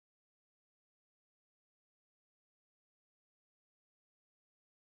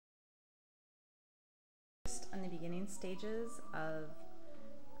in the beginning stages of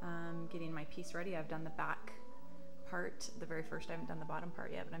getting my piece ready. I've done the back part, the very first. I haven't done the bottom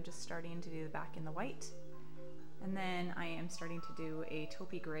part yet, but I'm just starting to do the back in the white. And then I am starting to do a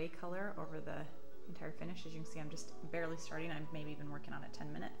taupey gray color over the entire finish. As you can see, I'm just barely starting. I've maybe been working on it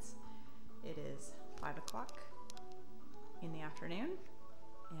 10 minutes. It is 5 o'clock in the afternoon,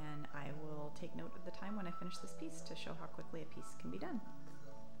 and I will take note of the time when I finish this piece to show how quickly a piece can be done.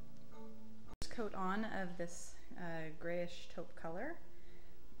 First coat on of this grayish taupe color.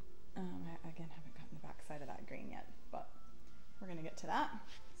 I again haven't gotten the back side of that green yet, but we're gonna get to that.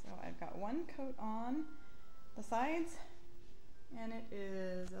 So I've got one coat on the sides, and it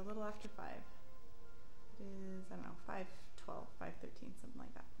is a little after 5. It is, I don't know, 5:12, 5:13, something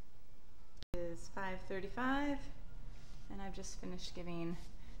like that. It is 5:35, and I've just finished giving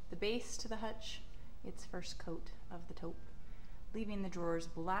the base to the hutch its first coat of the taupe, leaving the drawers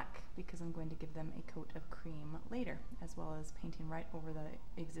black because I'm going to give them a coat of cream later, as well as painting right over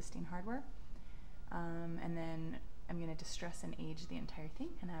the existing hardware. And then I'm going to distress and age the entire thing,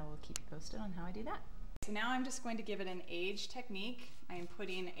 and I will keep you posted on how I do that. So now I'm just going to give it an age technique. I am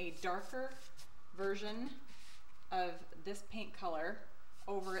putting a darker version of this paint color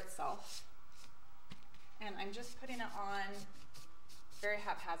over itself, and I'm just putting it on very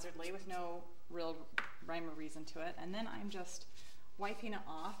haphazardly with no real rhyme or reason to it, and then I'm just wiping it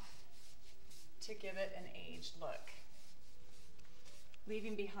off to give it an aged look,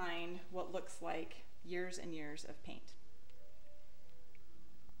 leaving behind what looks like years and years of paint.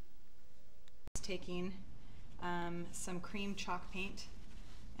 Taking some cream chalk paint,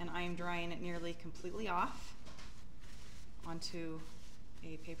 and I am drying it nearly completely off onto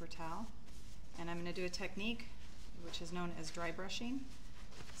a paper towel, and I'm going to do a technique which is known as dry brushing.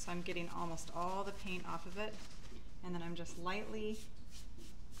 So I'm getting almost all the paint off of it, and then I'm just lightly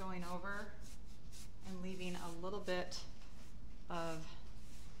going over and leaving a little bit of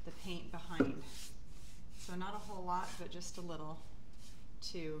the paint behind. So not a whole lot, but just a little,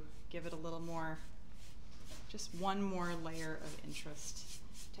 to give it a little more, just one more layer of interest,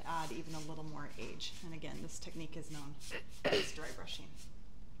 to add even a little more age. And again, this technique is known as dry brushing.